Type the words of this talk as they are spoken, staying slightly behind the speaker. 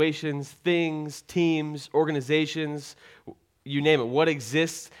situations, things, teams, organizations, you name it, what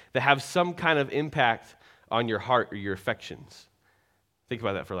exists that have some kind of impact on your heart or your affections? Think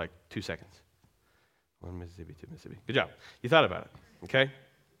about that for like 2 seconds. 1 Mississippi, 2 Mississippi. Good job. You thought about it, okay?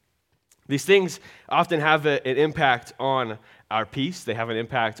 These things often have an impact on our peace. They have an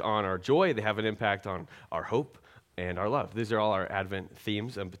impact on our joy. They have an impact on our hope and our love. These are all our Advent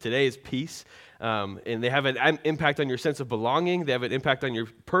themes. But today is peace. And they have an impact on your sense of belonging. They have an impact on your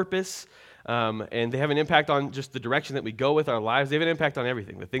purpose. And they have an impact on just the direction that we go with our lives. They have an impact on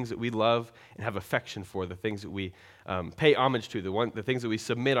everything, the things that we love and have affection for, the things that we pay homage to, the things that we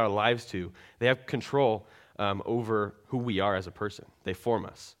submit our lives to. They have control over who we are as a person. They form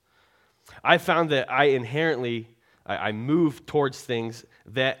us. I found that I inherently move towards things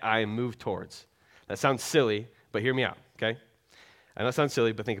that I move towards. That sounds silly, but hear me out, okay? I know it sounds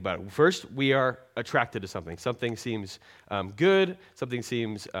silly, but think about it. First, we are attracted to something. Something seems good, something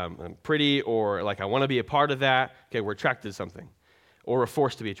seems pretty, or like I want to be a part of that. Okay, we're attracted to something. Or we're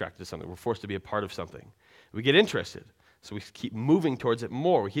forced to be attracted to something. We're forced to be a part of something. We get interested. So we keep moving towards it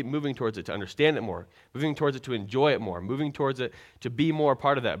more. We keep moving towards it to understand it more, moving towards it to enjoy it more, moving towards it to be more a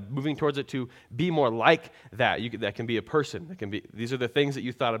part of that, moving towards it to be more like that. That can be a person. That can be. These are the things that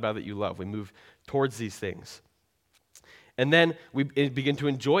you thought about that you love. We move towards these things. And then we begin to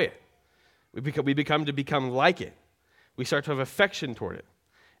enjoy it. We become like it. We start to have affection toward it.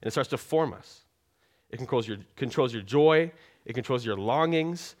 And it starts to form us. It controls your joy. It controls your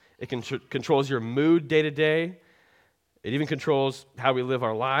longings. It controls your mood day to day. It even controls how we live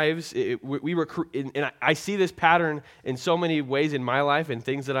our lives. And I see this pattern in so many ways in my life and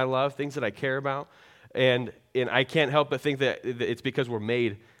things that I love, things that I care about. And I can't help but think that it's because we're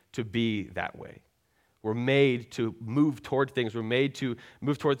made to be that way. We're made to move toward things. We're made to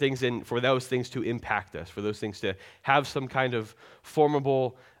move toward things and for those things to impact us, for those things to have some kind of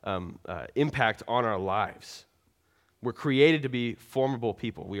formable impact on our lives. We're created to be formable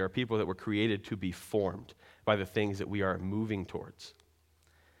people. We are people that were created to be formed by the things that we are moving towards.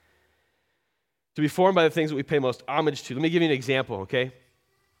 To be formed by the things that we pay most homage to. Let me give you an example, okay?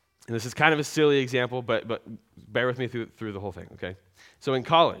 And this is kind of a silly example, but bear with me through the whole thing, okay? So in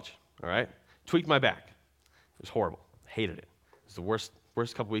college, all right, tweaked my back. It was horrible. Hated it. It was the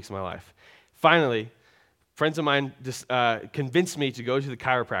worst couple weeks of my life. Finally, friends of mine just convinced me to go to the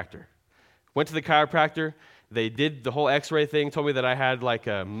chiropractor. Went to the chiropractor. They did the whole x-ray thing, told me that I had like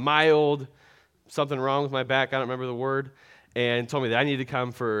a mild something wrong with my back, I don't remember the word, and told me that I needed to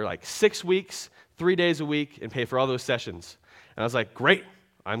come for like 6 weeks, 3 days a week, and pay for all those sessions. And I was like, great,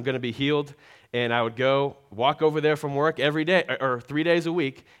 I'm going to be healed. And I would go walk over there from work every day, or 3 days a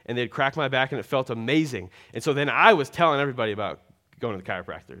week, and they'd crack my back, and it felt amazing. And so then I was telling everybody about going to the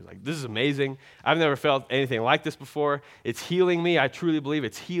chiropractor. Like, this is amazing. I've never felt anything like this before. It's healing me. I truly believe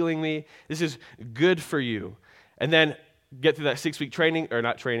it's healing me. This is good for you. And then get through that 6-week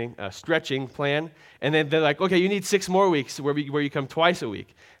stretching plan, and then they're like, okay, you need 6 more weeks where you come twice a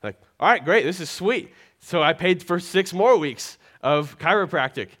week. I'm like, all right, great, this is sweet. So I paid for 6 more weeks of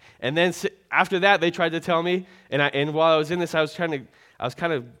chiropractic, and then after that, they tried to tell me, and while I was in this, I was kind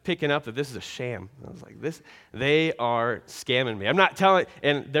of picking up that this is a sham. I was like, they are scamming me. I'm not telling,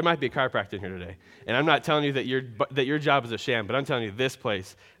 and there might be a chiropractor in here today, and I'm not telling you that your job is a sham, but I'm telling you this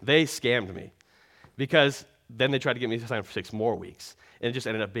place, they scammed me, because then they tried to get me to sign up for 6 more weeks, and it just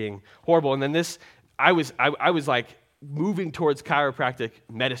ended up being horrible. And then I was like moving towards chiropractic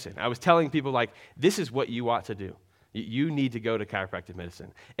medicine. I was telling people like, this is what you ought to do. You need to go to chiropractic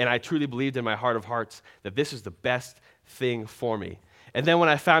medicine. And I truly believed in my heart of hearts that this is the best thing for me. And then when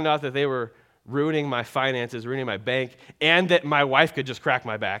I found out that they were ruining my finances, ruining my bank, and that my wife could just crack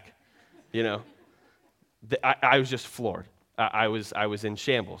my back, I was just floored. I was in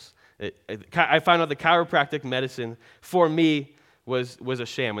shambles. I found out the chiropractic medicine for me was a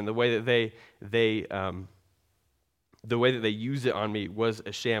sham, and the way that they use it on me was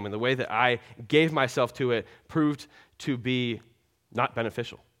a sham, and the way that I gave myself to it proved to be not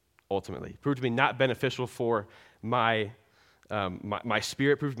beneficial. Ultimately, proved to be not beneficial for my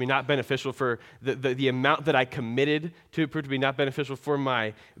spirit. Proved to be not beneficial for the amount that I committed to. Proved to be not beneficial for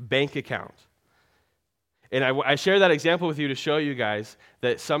my bank account. And I share that example with you to show you guys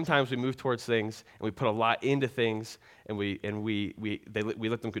that sometimes we move towards things and we put a lot into things, and we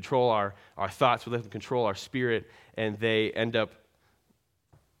let them control our thoughts, we let them control our spirit, and they end up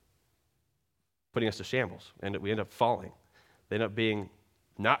putting us to shambles, and we end up falling. They end up being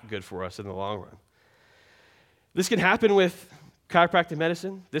not good for us in the long run. This can happen with chiropractic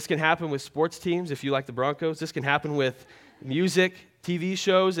medicine. This can happen with sports teams, if you like the Broncos. This can happen with music, TV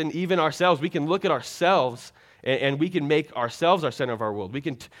shows, and even ourselves. We can look at ourselves And we can make ourselves our center of our world. We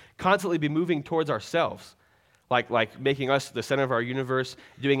can constantly be moving towards ourselves, like making us the center of our universe,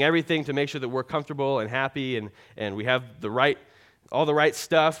 doing everything to make sure that we're comfortable and happy and we have all the right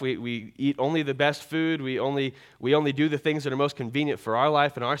stuff. We eat only the best food. We only do the things that are most convenient for our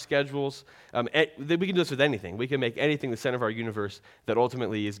life and our schedules. We can do this with anything. We can make anything the center of our universe that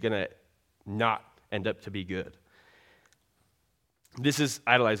ultimately is going to not end up to be good. This is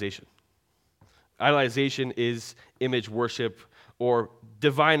idolization. Idolization is image worship or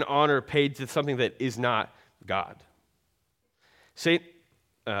divine honor paid to something that is not God. St.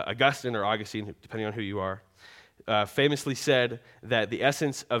 Augustine or Augustine, depending on who you are, famously said that the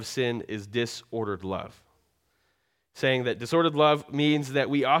essence of sin is disordered love, saying that disordered love means that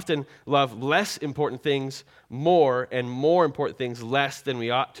we often love less important things more and more important things less than we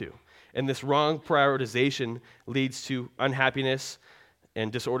ought to. And this wrong prioritization leads to unhappiness and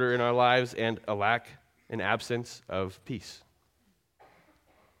disorder in our lives and a lack and absence of peace.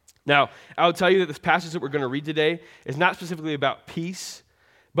 Now, I will tell you that this passage that we're going to read today is not specifically about peace,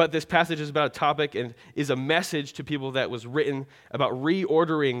 but this passage is about a topic and is a message to people that was written about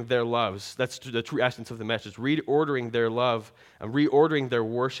reordering their loves. That's the true essence of the message, reordering their love, and reordering their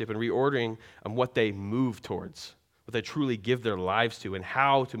worship, and reordering what they move towards, what they truly give their lives to, and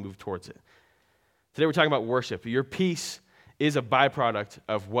how to move towards it. Today we're talking about worship. Your peace is a byproduct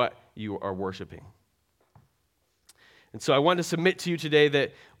of what you are worshiping. And so I want to submit to you today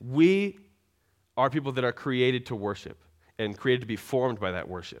that we are people that are created to worship and created to be formed by that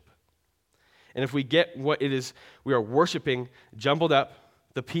worship. And if we get what it is we are worshiping jumbled up,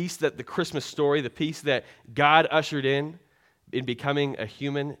 the peace that the Christmas story, the peace that God ushered in becoming a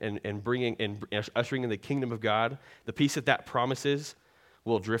human and bringing and ushering in the kingdom of God, the peace that promises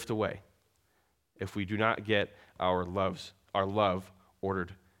will drift away if we do not get our love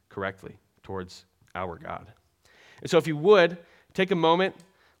ordered correctly towards our God. And so if you would, take a moment,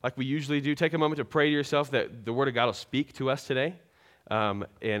 like we usually do, take a moment to pray to yourself that the Word of God will speak to us today. And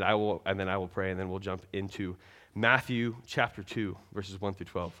then I will pray, and then we'll jump into Matthew chapter 2, verses 1 through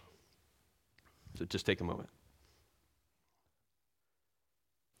 12. So just take a moment.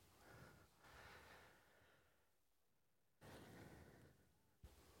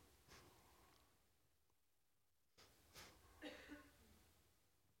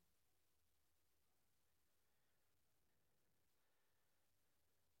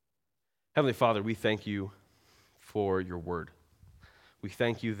 Heavenly Father, we thank you for your word. We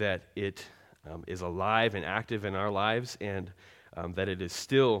thank you that it is alive and active in our lives, and that it is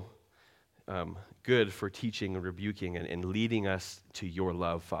still good for teaching and rebuking and leading us to your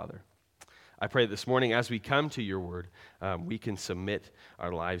love, Father. I pray that this morning as we come to your word, we can submit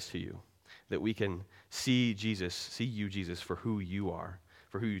our lives to you, that we can see you, Jesus, for who you are,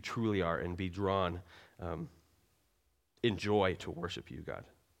 for who you truly are, and be drawn in joy to worship you, God,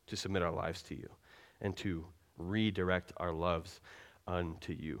 to submit our lives to you, and to redirect our loves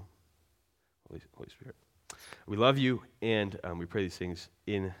unto you. Holy Spirit. We love you, and we pray these things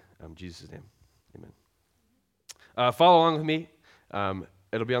in Jesus' name. Amen. Follow along with me.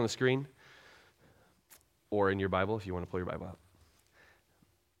 It'll be on the screen or in your Bible if you want to pull your Bible out.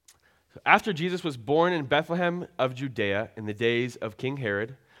 So after Jesus was born in Bethlehem of Judea in the days of King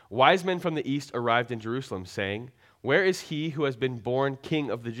Herod, wise men from the east arrived in Jerusalem, saying, "Where is he who has been born King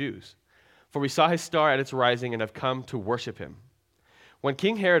of the Jews? For we saw his star at its rising and have come to worship him." When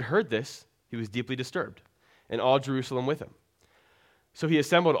King Herod heard this, he was deeply disturbed, and all Jerusalem with him. So he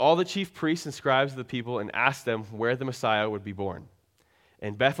assembled all the chief priests and scribes of the people and asked them where the Messiah would be born.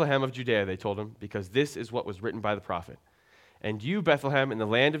 "In Bethlehem of Judea," they told him, "because this is what was written by the prophet. And you, Bethlehem, in the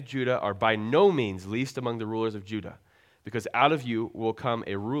land of Judah, are by no means least among the rulers of Judah, because out of you will come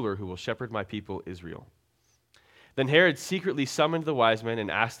a ruler who will shepherd my people Israel." Then Herod secretly summoned the wise men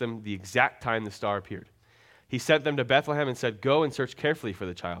and asked them the exact time the star appeared. He sent them to Bethlehem and said, "Go and search carefully for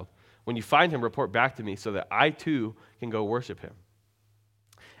the child. When you find him, report back to me so that I too can go worship him."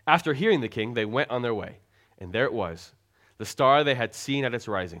 After hearing the king, they went on their way, and there it was, the star they had seen at its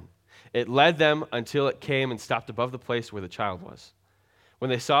rising. It led them until it came and stopped above the place where the child was. When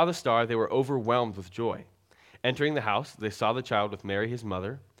they saw the star, they were overwhelmed with joy. Entering the house, they saw the child with Mary his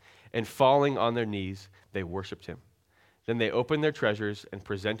mother, and falling on their knees, they worshipped him. Then they opened their treasures and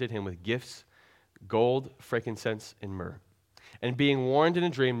presented him with gifts, gold, frankincense, and myrrh. And being warned in a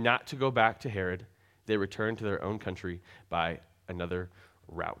dream not to go back to Herod, they returned to their own country by another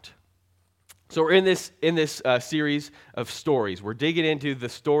route. So we're in this series of stories. We're digging into the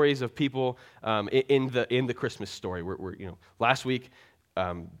stories of people in the Christmas story. We're last week,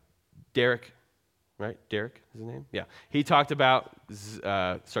 Derek, right? Derek is his name? Yeah. He talked about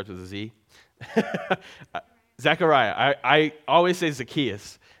starts with a Z. Zechariah. I always say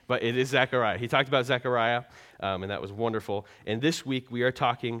Zacchaeus, but it is Zechariah. He talked about Zechariah, and that was wonderful. And this week we are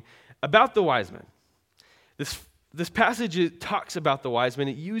talking about the wise men. This passage talks about the wise men.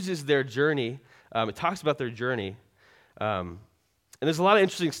 It uses their journey. It talks about their journey. And there's a lot of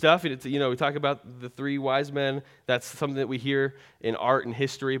interesting stuff. We talk about the three wise men. That's something that we hear in art and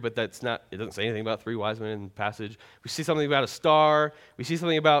history, but it doesn't say anything about three wise men in the passage. We see something about a star. We see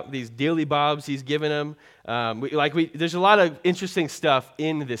something about these daily bobs he's given them. There's a lot of interesting stuff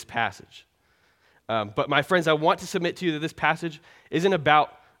in this passage. But my friends, I want to submit to you that this passage isn't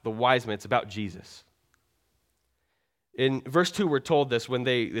about the wise men. It's about Jesus. In verse 2, we're told this when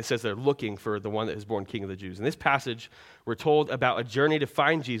it says they're looking for the one that is born King of the Jews. In this passage, we're told about a journey to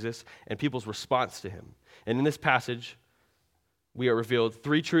find Jesus and people's response to him. And in this passage, we are revealed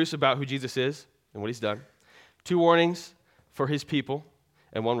three truths about who Jesus is and what he's done, two warnings for his people,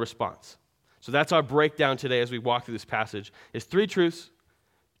 and one response. So that's our breakdown today as we walk through this passage, is three truths,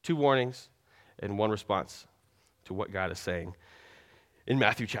 two warnings, and one response to what God is saying in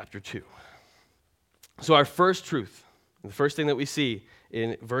Matthew chapter 2. So our first truth, the first thing that we see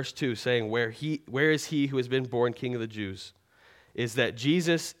in verse 2 saying, where is he who has been born King of the Jews, is that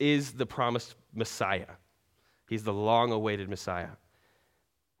Jesus is the promised Messiah. He's the long-awaited Messiah.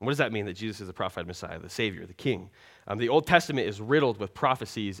 And what does that mean, that Jesus is the prophesied Messiah, the Savior, the King? The Old Testament is riddled with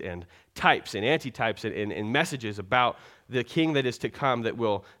prophecies and types and antitypes and messages about the King that is to come that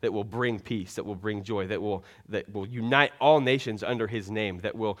will bring peace, that will bring joy, that will unite all nations under his name,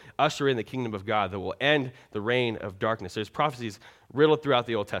 that will usher in the kingdom of God, that will end the reign of darkness. There's prophecies riddled throughout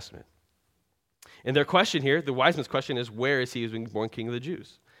the Old Testament. And their question here, the wise men's question, is where is he who's been born King of the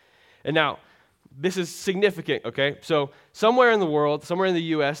Jews? And now, this is significant, okay? So somewhere in the world, somewhere in the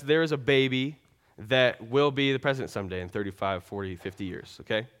U.S., there is a baby that will be the president someday in 35, 40, 50 years,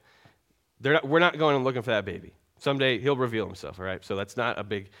 okay? We're not going and looking for that baby. Someday he'll reveal himself, all right? So that's not a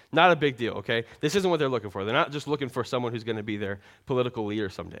big deal, okay? This isn't what they're looking for. They're not just looking for someone who's going to be their political leader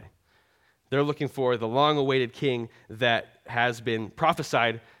someday. They're looking for the long-awaited king that has been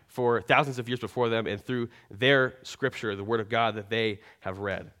prophesied for thousands of years before them and through their scripture, the word of God that they have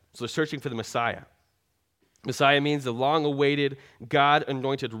read. So they're searching for the Messiah. Messiah means the long-awaited,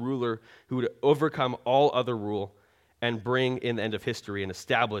 God-anointed ruler who would overcome all other rule and bring in the end of history and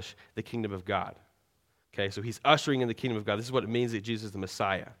establish the kingdom of God. Okay, so he's ushering in the kingdom of God. This is what it means that Jesus is the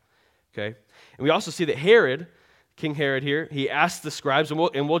Messiah. Okay, and we also see that Herod, King Herod here, he asked the scribes,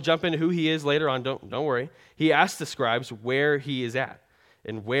 and we'll jump into who he is later on. Don't worry. He asked the scribes where he is at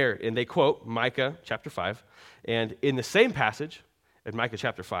and they quote Micah chapter 5, and in the same passage in Micah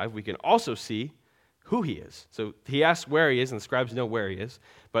chapter 5, we can also see who he is. So he asks where he is, and the scribes know where he is.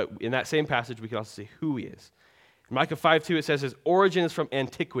 But in that same passage, we can also see who he is. In Micah 5:2, it says his origin is from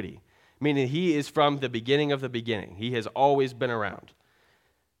antiquity, meaning he is from the beginning of the beginning. He has always been around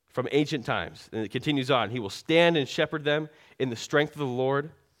from ancient times. And it continues on. He will stand and shepherd them in the strength of the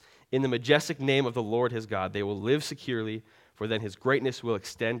Lord, in the majestic name of the Lord his God. They will live securely, for then his greatness will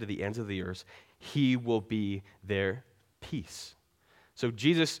extend to the ends of the earth. He will be their peace. So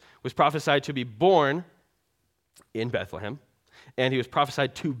Jesus was prophesied to be born in Bethlehem, and he was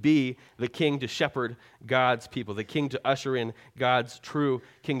prophesied to be the king to shepherd God's people, the king to usher in God's true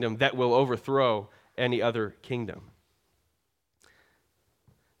kingdom that will overthrow any other kingdom.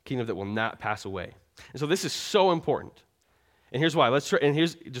 Kingdom that will not pass away. And so this is so important. And here's why. And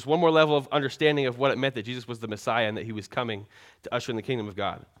here's just one more level of understanding of what it meant that Jesus was the Messiah and that he was coming to usher in the kingdom of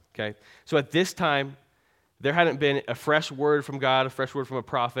God. Okay? So at this time, there hadn't been a fresh word from God, a fresh word from a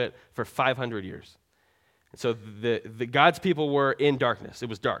prophet for 500 years. And so the God's people were in darkness. It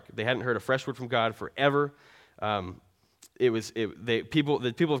was dark. They hadn't heard a fresh word from God forever. The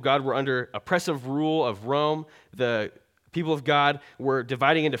people of God were under oppressive rule of Rome. The people of God were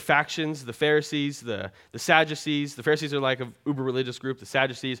dividing into factions, the Pharisees, the Sadducees. The Pharisees are like an uber-religious group. The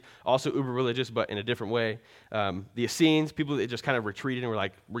Sadducees, also uber-religious, but in a different way. The Essenes, people that just kind of retreated and were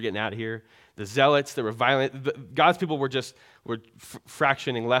like, we're getting out of here. The Zealots that were violent. God's people were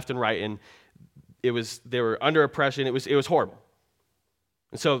fractioning left and right, and they were under oppression. It was horrible.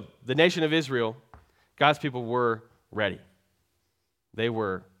 And so the nation of Israel, God's people were ready. They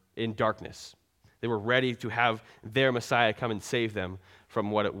were in darkness. They were ready to have their Messiah come and save them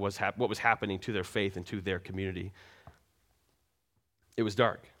from what was happening to their faith and to their community. It was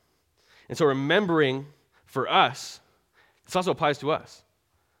dark. And so remembering for us, this also applies to us.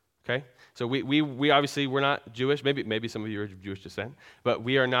 Okay? So we obviously, we're not Jewish. Maybe some of you are of Jewish descent, but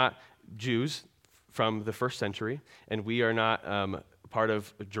we are not Jews from the first century, and we are not part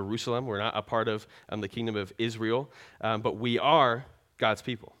of Jerusalem. We're not a part of the kingdom of Israel, but we are God's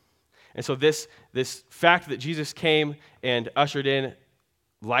people. And so this fact that Jesus came and ushered in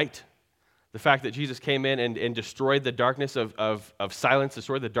light, the fact that Jesus came in and destroyed the darkness of silence,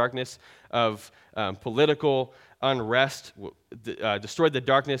 destroyed the darkness of political unrest, destroyed the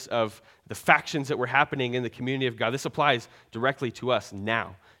darkness of the factions that were happening in the community of God. This applies directly to us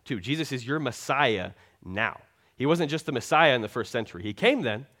now, too. Jesus is your Messiah now. He wasn't just the Messiah in the first century. He came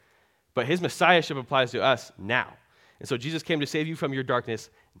then, but his Messiahship applies to us now. And so Jesus came to save you from your darkness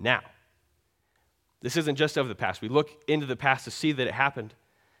now. This isn't just of the past. We look into the past to see that it happened.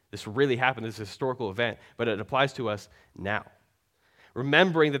 This really happened. This is a historical event, but it applies to us now.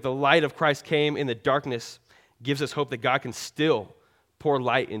 Remembering that the light of Christ came in the darkness gives us hope that God can still pour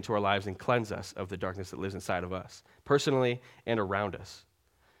light into our lives and cleanse us of the darkness that lives inside of us, personally and around us.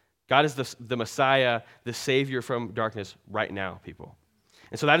 God is the Messiah, the Savior from darkness right now, people.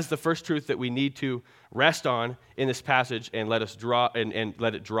 And so that is the first truth that we need to rest on in this passage and let us draw and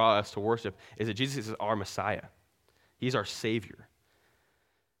let it draw us to worship, is that Jesus is our Messiah. He's our Savior.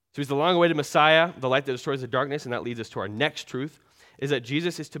 So he's the long-awaited Messiah, the light that destroys the darkness, and that leads us to our next truth, is that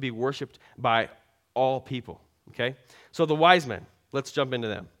Jesus is to be worshiped by all people. Okay? So the wise men, let's jump into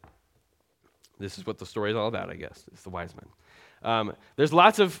them. This is what the story is all about, I guess. It's the wise men. There's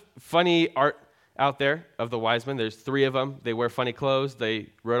lots of funny art out there of the wise men. There's 3 of them. They wear funny clothes. They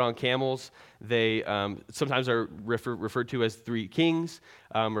rode on camels. They sometimes are referred to as 3 kings,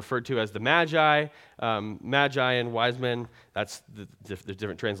 referred to as the Magi. Magi and wise men, that's there's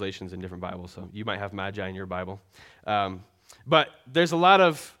different translations in different Bibles, so you might have Magi in your Bible. But there's a lot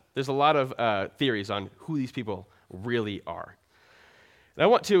of theories on who these people really are. And I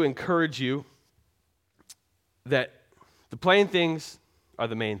want to encourage you that the plain things are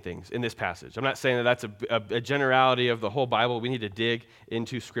the main things in this passage. I'm not saying that that's a generality of the whole Bible. We need to dig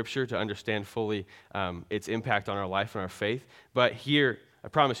into Scripture to understand fully its impact on our life and our faith. But here, I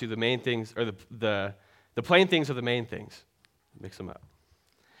promise you, the main things, or the plain things are the main things. Mix them up.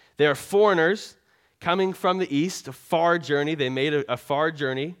 They are foreigners coming from the east, a far journey. They made a far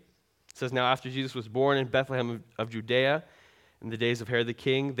journey. It says, now after Jesus was born in Bethlehem of Judea, in the days of Herod the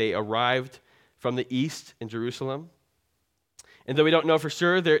king, they arrived from the east in Jerusalem. And though we don't know for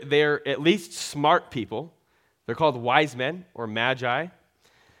sure, they're at least smart people. They're called wise men or magi.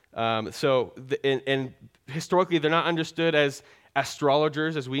 And historically, they're not understood as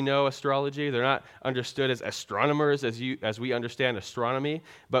astrologers as we know astrology. They're not understood as astronomers as we understand astronomy.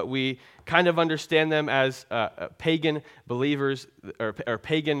 But we kind of understand them as pagan believers or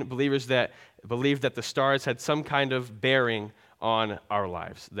pagan believers that believed that the stars had some kind of bearing on our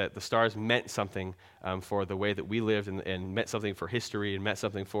lives, that the stars meant something for the way that we lived and meant something for history and meant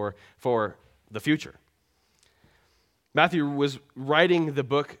something for the future. Matthew was writing the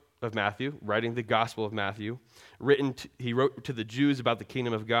book of Matthew, writing the Gospel of Matthew. He wrote to the Jews about the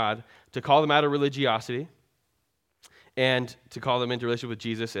kingdom of God to call them out of religiosity and to call them into relationship with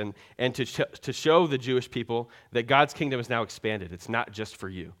Jesus and to show the Jewish people that God's kingdom is now expanded. It's not just for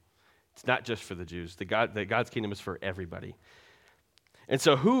you. It's not just for the Jews. That God's kingdom is for everybody. And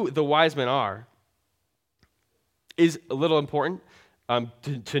so who the wise men are is a little important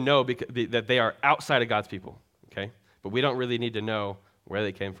to know that they are outside of God's people, okay? But we don't really need to know where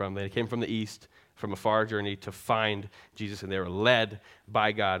they came from. They came from the east, from a far journey to find Jesus, and they were led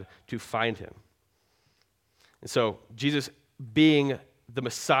by God to find him. And so Jesus, being the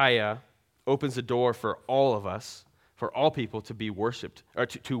Messiah, opens the door for all of us, for all people to be worshipped, or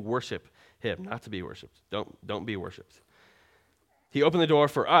to worship him, not to be worshipped. Don't be worshipped. He opened the door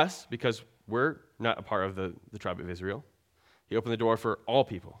for us because we're not a part of the tribe of Israel. He opened the door for all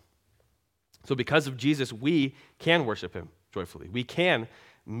people. So because of Jesus, we can worship him joyfully. We can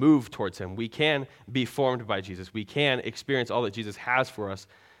move towards him. We can be formed by Jesus. We can experience all that Jesus has for us,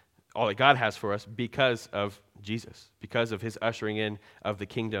 all that God has for us because of Jesus, because of his ushering in of the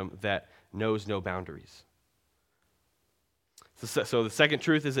kingdom that knows no boundaries. So the second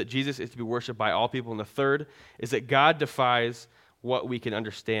truth is that Jesus is to be worshiped by all people. And the third is that God defies what we can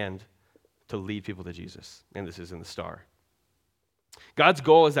understand to lead people to Jesus. And this is in the star. God's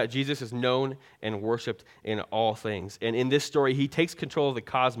goal is that Jesus is known and worshiped in all things. And in this story, he takes control of the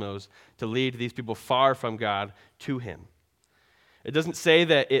cosmos to lead these people far from God to him. It doesn't say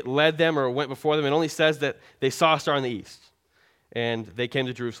that it led them or went before them. It only says that they saw a star in the east and they came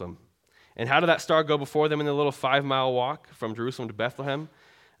to Jerusalem. And how did that star go before them in the little 5-mile walk from Jerusalem to Bethlehem?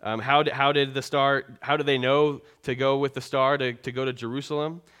 How did they know to go with the star to go to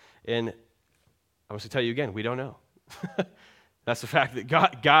Jerusalem? And I must tell you again, we don't know. That's the fact that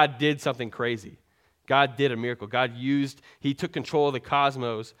God did something crazy. God did a miracle. He took control of the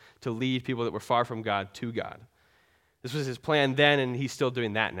cosmos to lead people that were far from God to God. This was his plan then, and he's still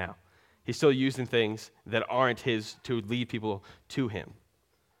doing that now. He's still using things that aren't his to lead people to him.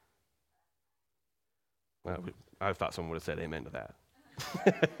 Well, I thought someone would have said amen to that.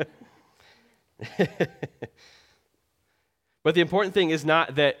 But the important thing is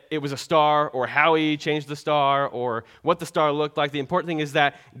not that it was a star or how he changed the star or what the star looked like. The important thing is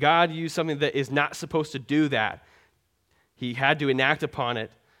that God used something that is not supposed to do that. He had to enact upon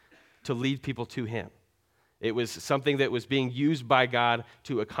it to lead people to him. It was something that was being used by God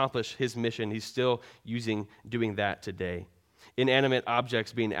to accomplish his mission. He's still doing that today. Inanimate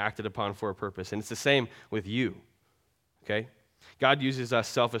objects being acted upon for a purpose. And it's the same with you, okay? God uses us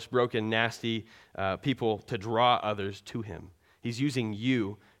selfish, broken, nasty people to draw others to him. He's using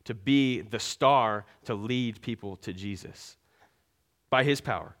you to be the star to lead people to Jesus by his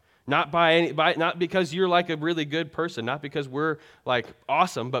power. Not not because you're like a really good person, not because we're like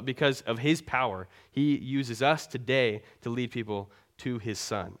awesome, but because of his power. He uses us today to lead people to his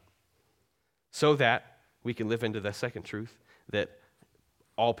son so that we can live into the second truth that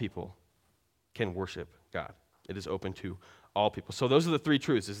all people can worship God. It is open to all people. So those are the three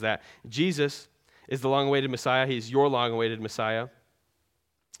truths, is that Jesus is the long-awaited Messiah. He's your long-awaited Messiah.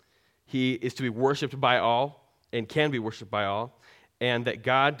 He is to be worshiped by all and can be worshiped by all, and that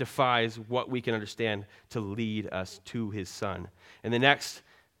God defies what we can understand to lead us to his son. And the next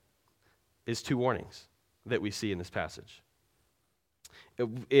is two warnings that we see in this passage.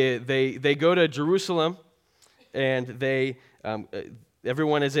 They go to Jerusalem, and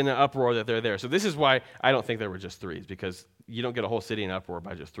everyone is in an uproar that they're there. So this is why I don't think there were just threes, because you don't get a whole city in uproar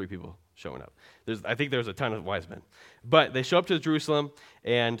by just three people showing up. I think there's a ton of wise men. But they show up to Jerusalem,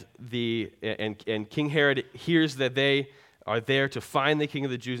 and King Herod hears that they are there to find the king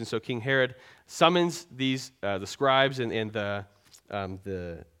of the Jews, and so King Herod summons the scribes and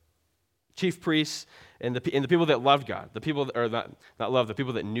the chief priests and the people that loved God, the people that, or not loved, the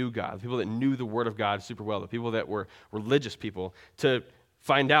people that knew God, the people that knew the Word of God super well, the people that were religious people, to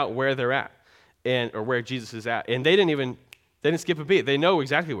find out where they're at or where Jesus is at. And they didn't skip a beat. They know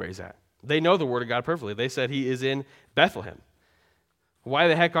exactly where he's at. They know the Word of God perfectly. They said he is in Bethlehem. Why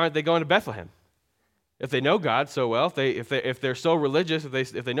the heck aren't they going to Bethlehem? If they know God so well, if they're so religious,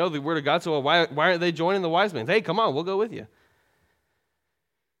 if they know the Word of God so well, why aren't they joining the wise men? Hey, come on, we'll go with you.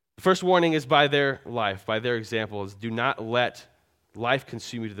 The first warning is by their life, by their example, is do not let life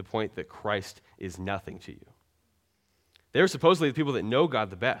consume you to the point that Christ is nothing to you. They're supposedly the people that know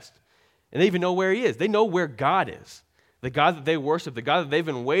God the best, and they even know where he is. They know where God is, the God that they worship, the God that they've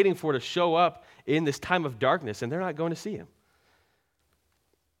been waiting for to show up in this time of darkness, and they're not going to see him.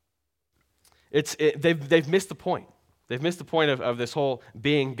 They've missed the point. They've missed the point of this whole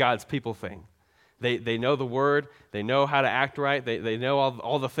being God's people thing. They know the Word. They know how to act right. They know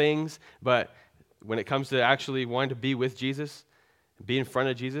all the things. But when it comes to actually wanting to be with Jesus, be in front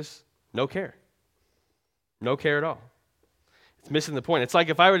of Jesus, no care. No care at all. It's missing the point. It's like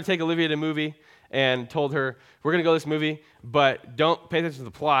if I were to take Olivia to a movie and told her, we're going to go to this movie, but don't pay attention to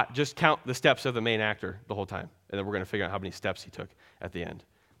the plot. Just count the steps of the main actor the whole time. And then we're going to figure out how many steps he took at the end.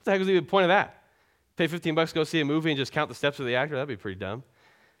 What the heck was the point of that? Pay $15 to go see a movie and just count the steps of the actor? That'd be pretty dumb.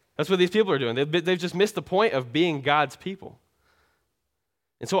 That's what these people are doing. They've just missed the point of being God's people.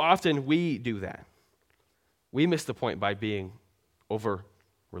 And so often we do that. We miss the point by being over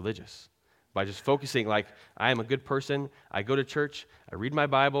religious, by just focusing like, I am a good person, I go to church, I read my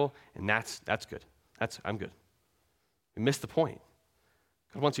Bible, and that's good. I'm good. We miss the point.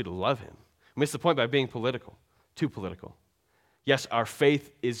 God wants you to love him. We miss the point by being too political. Yes, our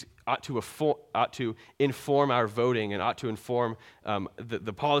faith ought to inform our voting and ought to inform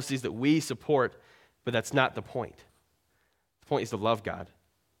the policies that we support, but that's not the point. The point is to love God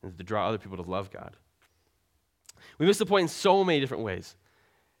and to draw other people to love God. We miss the point in so many different ways.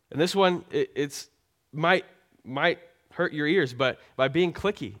 And this one, it's might hurt your ears, but by being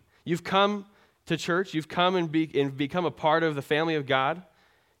cliquey. You've come to church, you've come and become a part of the family of God.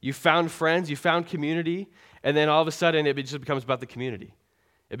 You found friends, you found community, and then all of a sudden it just becomes about the community.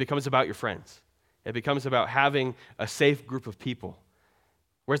 It becomes about your friends. It becomes about having a safe group of people.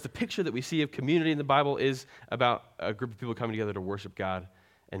 Whereas the picture that we see of community in the Bible is about a group of people coming together to worship God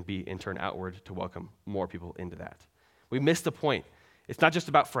and be in turn outward to welcome more people into that. We miss the point. It's not just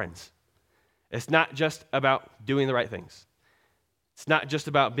about friends. It's not just about doing the right things. It's not just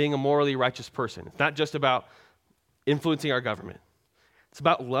about being a morally righteous person. It's not just about influencing our government. It's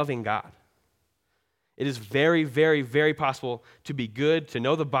about loving God. It is very, very, very possible to be good, to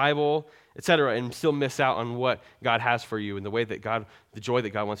know the Bible, etc., and still miss out on what God has for you and the joy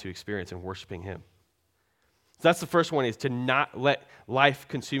that God wants you to experience in worshiping him. So that's the first one, is to not let life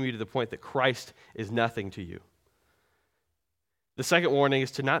consume you to the point that Christ is nothing to you. The second warning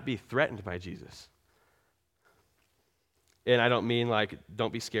is to not be threatened by Jesus. And I don't mean like,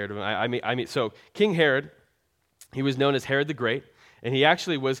 don't be scared of him. I mean, so King Herod, he was known as Herod the Great, and he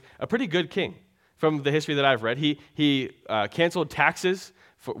actually was a pretty good king. From the history that I've read, he canceled taxes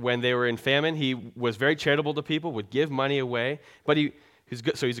when they were in famine. He was very charitable to people, would give money away. But he's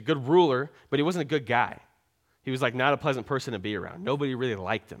good, so he's a good ruler, but he wasn't a good guy. He was like not a pleasant person to be around. Nobody really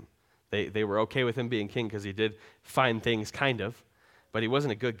liked him. They were okay with him being king because he did fine things, kind of, but he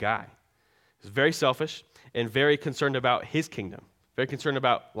wasn't a good guy. He was very selfish and very concerned about his kingdom, very concerned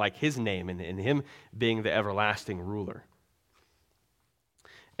about like his name and him being the everlasting ruler.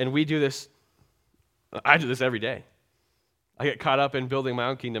 And we do this. I do this every day. I get caught up in building my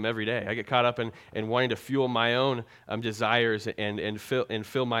own kingdom every day. I get caught up in wanting to fuel my own desires and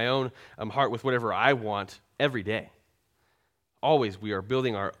fill my own heart with whatever I want every day. Always we are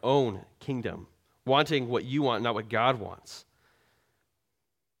building our own kingdom, wanting what you want, not what God wants.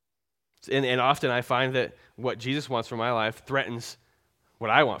 And often I find that what Jesus wants for my life threatens what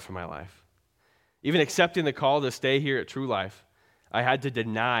I want for my life. Even accepting the call to stay here at True Life, I had to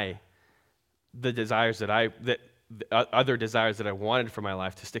deny the desires other desires that I wanted for my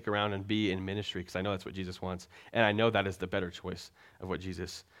life to stick around and be in ministry, because I know that's what Jesus wants, and I know that is the better choice of what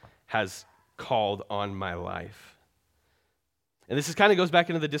Jesus has called on my life. And this kind of goes back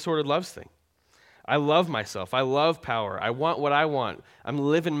into the disordered loves thing. I love myself. I love power. I want what I want. I'm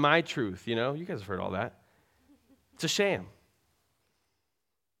living my truth, you know? You guys have heard all that. It's a shame.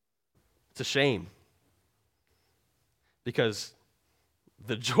 It's a shame. Because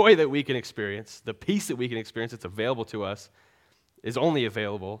the joy that we can experience, the peace that we can experience that's available to us, is only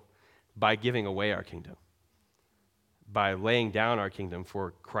available by giving away our kingdom, by laying down our kingdom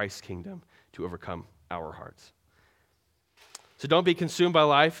for Christ's kingdom to overcome our hearts. So don't be consumed by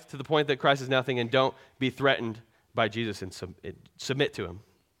life to the point that Christ is nothing, and don't be threatened by Jesus and submit to him.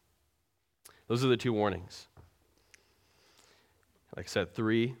 Those are the two warnings. Like I said,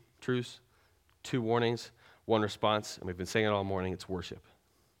 3 truths, 2 warnings, 1 response, and we've been saying it all morning, it's worship.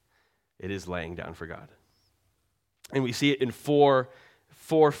 It is laying down for God. And we see it in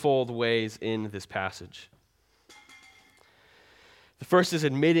fourfold ways in this passage. The first is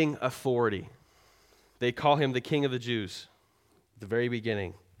admitting authority. They call him the King of the Jews at the very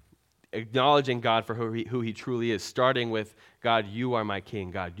beginning, acknowledging God for who he truly is, starting with, God, you are my King.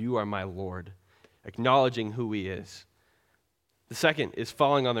 God, you are my Lord, acknowledging who he is. The second is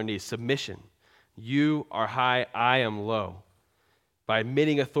falling on their knees, submission. You are high, I am low. By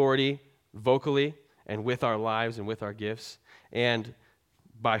admitting authority vocally and with our lives and with our gifts, and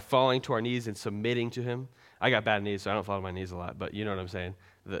by falling to our knees and submitting to him. I got bad knees, so I don't fall on my knees a lot, but you know what I'm saying.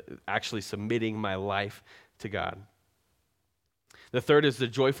 Actually submitting my life to God. The third is the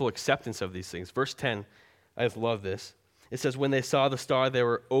joyful acceptance of these things. Verse 10, I just love this. It says, when they saw the star, they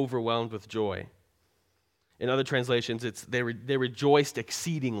were overwhelmed with joy. In other translations, it's they rejoiced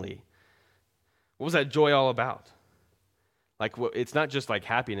exceedingly. What was that joy all about? Like, it's not just like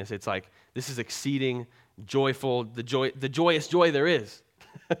happiness. It's like, this is exceeding, joyful, the joyous joy there is.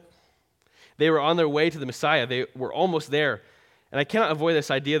 They were on their way to the Messiah. They were almost there. And I cannot avoid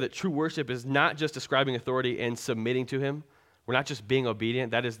this idea that true worship is not just ascribing authority and submitting to him. We're not just being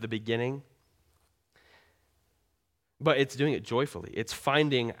obedient. That is the beginning. But it's doing it joyfully. It's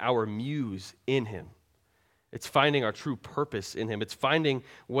finding our muse in him. It's finding our true purpose in him. It's finding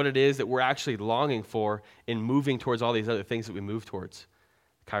what it is that we're actually longing for in moving towards all these other things that we move towards.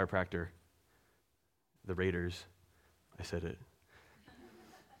 The chiropractor, the Raiders, I said it.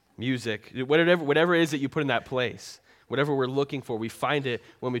 Music, whatever it is that you put in that place, whatever we're looking for, we find it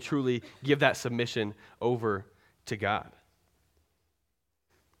when we truly give that submission over to God.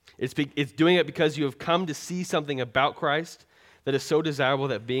 It's doing it because you have come to see something about Christ that is so desirable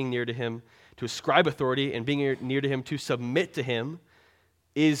that being near to him, to ascribe authority and being near to him, to submit to him,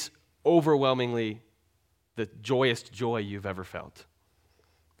 is overwhelmingly the joyous joy you've ever felt.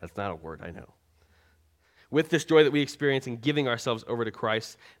 That's not a word, I know. With this joy that we experience in giving ourselves over to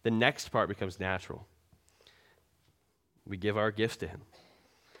Christ, the next part becomes natural. We give our gifts to him.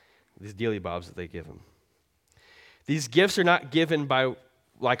 These dealy bobs that they give him. These gifts are not given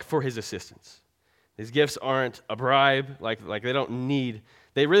for his assistance. These gifts aren't a bribe, like they don't need,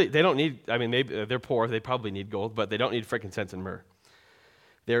 they're poor, they probably need gold, but they don't need frankincense and myrrh.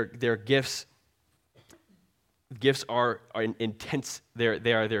 Their gifts are intense, they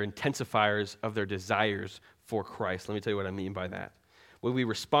are their intensifiers of their desires for Christ. Let me tell you what I mean by that. When we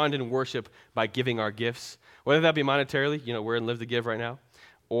respond in worship by giving our gifts, whether that be monetarily, we're in Live to Give right now,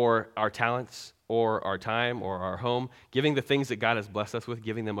 or our talents, or our time, or our home, giving the things that God has blessed us with,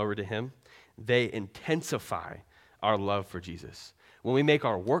 giving them over to him, they intensify our love for Jesus. When we make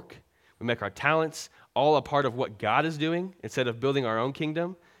our work, we make our talents all a part of what God is doing instead of building our own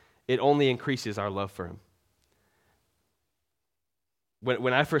kingdom, it only increases our love for him. When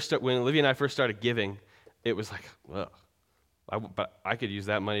Olivia and I first started giving, it was like, well, but I could use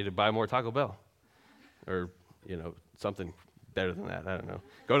that money to buy more Taco Bell, or something better than that. I don't know.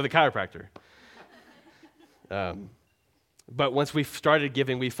 Go to the chiropractor. But once we started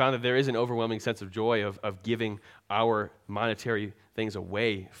giving, we found that there is an overwhelming sense of joy of giving our monetary things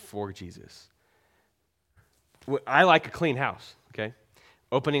away for Jesus. I like a clean house, okay?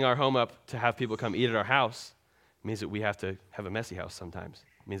 Opening our home up to have people come eat at our house means that we have to have a messy house sometimes.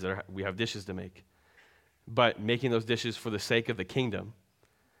 It means that we have dishes to make. But making those dishes for the sake of the kingdom,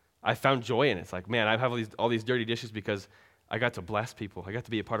 I found joy in it. It's like, man, I have all these dirty dishes because I got to bless people. I got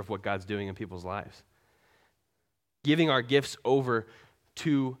to be a part of what God's doing in people's lives. Giving our gifts over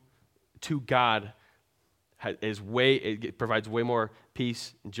to God it provides way more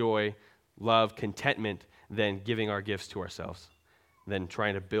peace, joy, love, contentment than giving our gifts to ourselves, than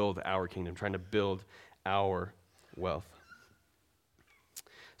trying to build our kingdom, trying to build our wealth.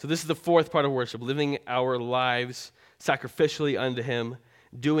 So this is the fourth part of worship, living our lives sacrificially unto him,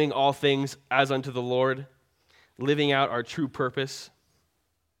 doing all things as unto the Lord, living out our true purpose.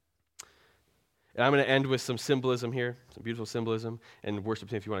 And I'm going to end with some symbolism here, some beautiful symbolism, and worship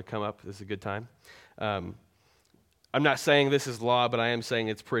team, if you want to come up, this is a good time. I'm not saying this is law, but I am saying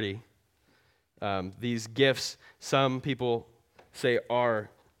it's pretty. These gifts, some people say are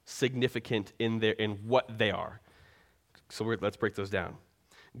significant in what they are. So let's break those down.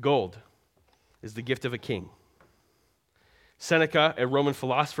 Gold is the gift of a king. Seneca, a Roman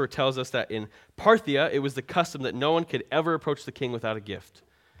philosopher, tells us that in Parthia, it was the custom that no one could ever approach the king without a gift.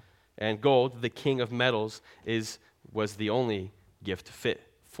 And gold, the king of metals, was the only gift fit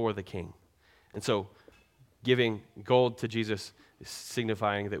for the king. And so giving gold to Jesus is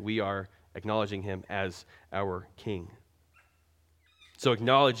signifying that we are acknowledging him as our king. So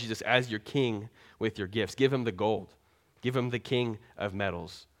acknowledge Jesus as your king with your gifts. Give him the gold. Give him the king of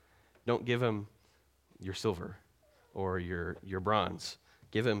metals. Don't give him your silver or your bronze.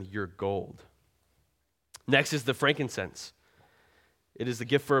 Give him your gold. Next is the frankincense. It is the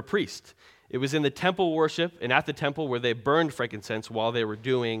gift for a priest. It was in the temple worship and at the temple where they burned frankincense while they were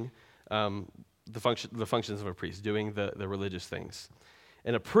doing the functions of a priest, doing the religious things.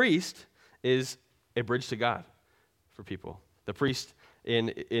 And a priest is a bridge to God for people. The priest in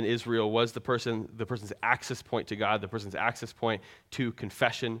Israel was the person's access point to God, the person's access point to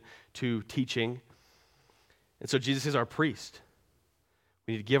confession, to teaching. And so Jesus is our priest.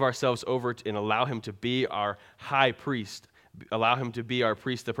 We need to give ourselves over and allow him to be our high priest. Allow him to be our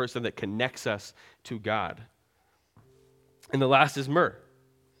priest, the person that connects us to God. And the last is myrrh.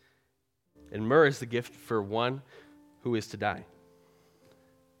 And myrrh is the gift for one who is to die.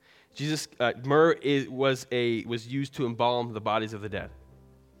 Myrrh was used to embalm the bodies of the dead.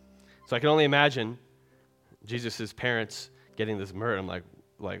 So I can only imagine Jesus' parents getting this myrrh. I'm like,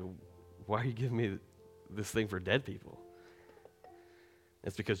 why are you giving me this thing for dead people?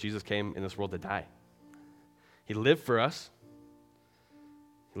 It's because Jesus came in this world to die. He lived for us.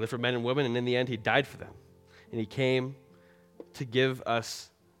 He lived for men and women, and in the end, he died for them. And he came to give us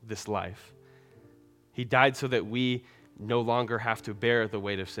this life. He died so that we no longer have to bear the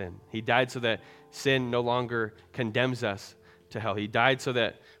weight of sin. He died so that sin no longer condemns us to hell. He died so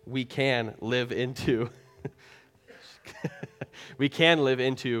that we can live into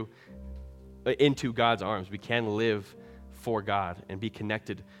into God's arms. We can live for God and be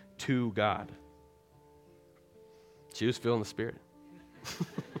connected to God. She was feeling the Spirit.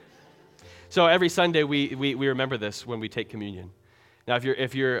 So every Sunday we remember this when we take communion. Now,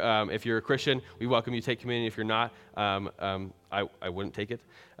 if you're a Christian, we welcome you to take communion. If you're not, I wouldn't take it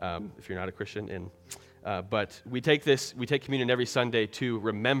if you're not a Christian. But we take communion every Sunday to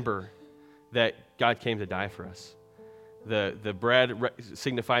remember that God came to die for us. The bread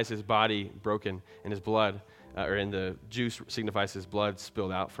signifies his body broken, and his blood, and the juice signifies his blood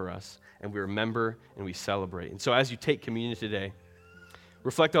spilled out for us. And we remember and we celebrate. And so as you take communion today,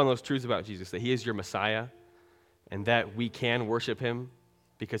 reflect on those truths about Jesus, that he is your Messiah, and that we can worship him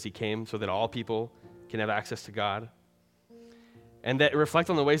because he came so that all people can have access to God. And that reflect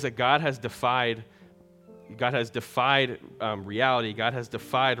on the ways that God has defied reality. God has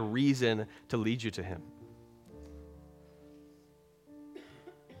defied reason to lead you to him.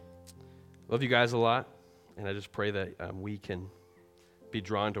 Love you guys a lot, and I just pray that we can be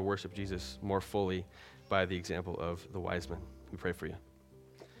drawn to worship Jesus more fully by the example of the wise men. We pray for you.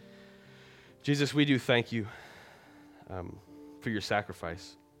 Jesus, we do thank you for your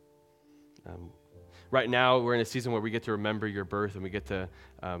sacrifice. right now we're in a season where we get to remember your birth and we get to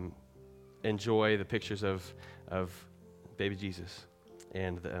enjoy the pictures of baby Jesus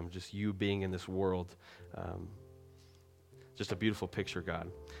and just you being in this world. Just a beautiful picture,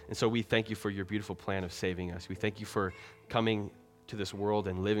 God. And so we thank you for your beautiful plan of saving us. We thank you for coming to this world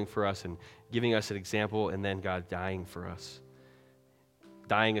and living for us and giving us an example, and then, God, dying for us,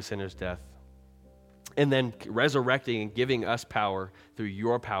 dying a sinner's death, and then resurrecting and giving us power through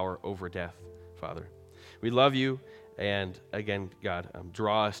your power over death, Father. We love you, and again, God,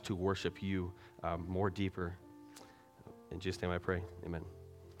 draw us to worship you more deeper. In Jesus' name I pray, amen.